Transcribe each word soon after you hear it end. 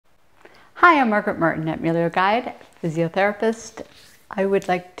Hi, I'm Margaret Martin at Melio Guide, physiotherapist. I would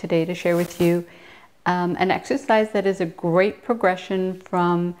like today to share with you an exercise that is a great progression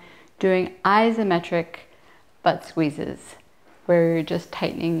from doing isometric butt squeezes, where you're just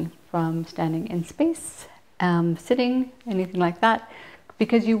tightening from standing in space, sitting, anything like that,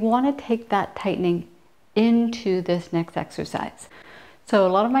 because you want to take that tightening into this next exercise. So a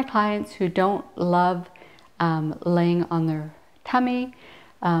lot of my clients who don't love laying on their tummy,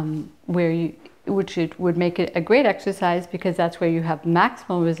 which would make it a great exercise because that's where you have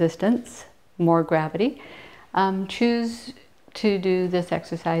maximal resistance, more gravity, choose to do this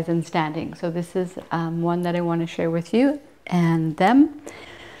exercise in standing. So this is one that I want to share with you and them.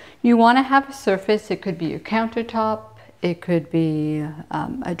 You want to have a surface. It could be your countertop, it could be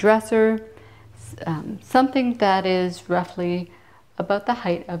a dresser, something that is roughly about the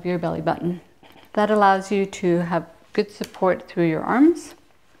height of your belly button. That allows you to have good support through your arms.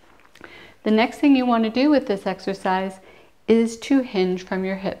 The next thing you want to do with this exercise is to hinge from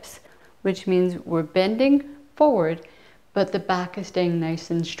your hips, which means we're bending forward, but the back is staying nice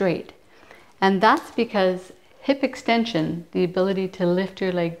and straight. And that's because hip extension, the ability to lift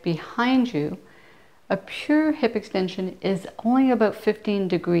your leg behind you, a pure hip extension is only about 15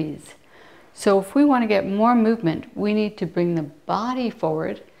 degrees. So if we want to get more movement, we need to bring the body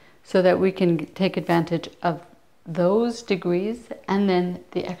forward so that we can take advantage of those degrees and then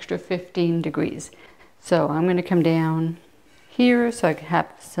the extra 15 degrees. So I'm going to come down here so I can have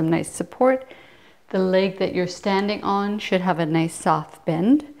some nice support. The leg that you're standing on should have a nice soft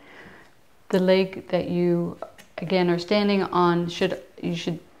bend. The leg that you again are standing on you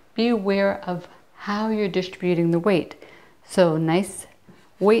should be aware of how you're distributing the weight. So nice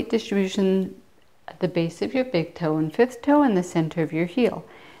weight distribution at the base of your big toe and fifth toe and the center of your heel.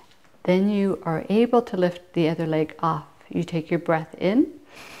 Then you are able to lift the other leg off. You take your breath in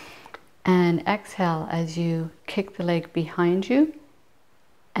and exhale as you kick the leg behind you,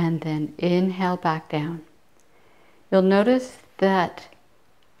 and then inhale back down. You'll notice that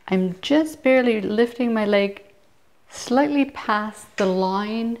I'm just barely lifting my leg slightly past the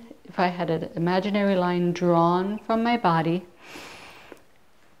line, if I had an imaginary line drawn from my body.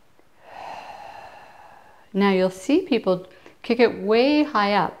 Now you'll see people kick it way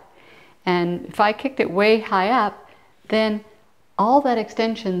high up. And if I kicked it way high up, then all that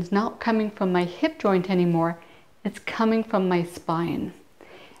extension's not coming from my hip joint anymore, it's coming from my spine.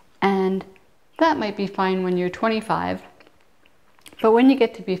 And that might be fine when you're 25, but when you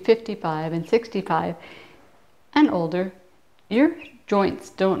get to be 55 and 65 and older, your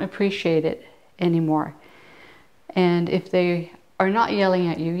joints don't appreciate it anymore. And if they are not yelling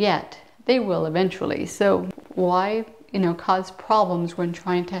at you yet, they will eventually. So why cause problems when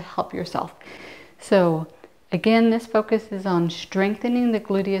trying to help yourself? So again, this focus is on strengthening the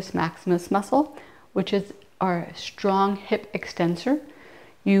gluteus maximus muscle, which is our strong hip extensor.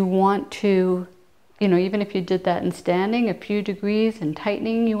 You want to, even if you did that in standing a few degrees and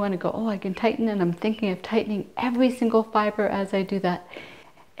tightening, you want to go, oh, I can tighten, and I'm thinking of tightening every single fiber as I do that.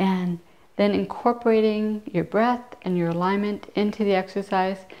 And then incorporating your breath and your alignment into the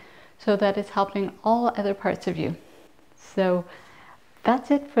exercise so that it's helping all other parts of you. So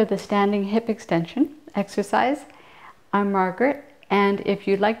that's it for the standing hip extension exercise. I'm Margaret, and if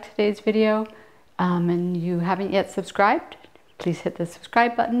you liked today's video and you haven't yet subscribed, please hit the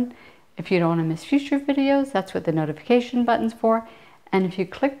subscribe button. If you don't want to miss future videos, that's what the notification button's for. And if you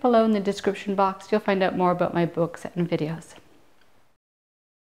click below in the description box, you'll find out more about my books and videos.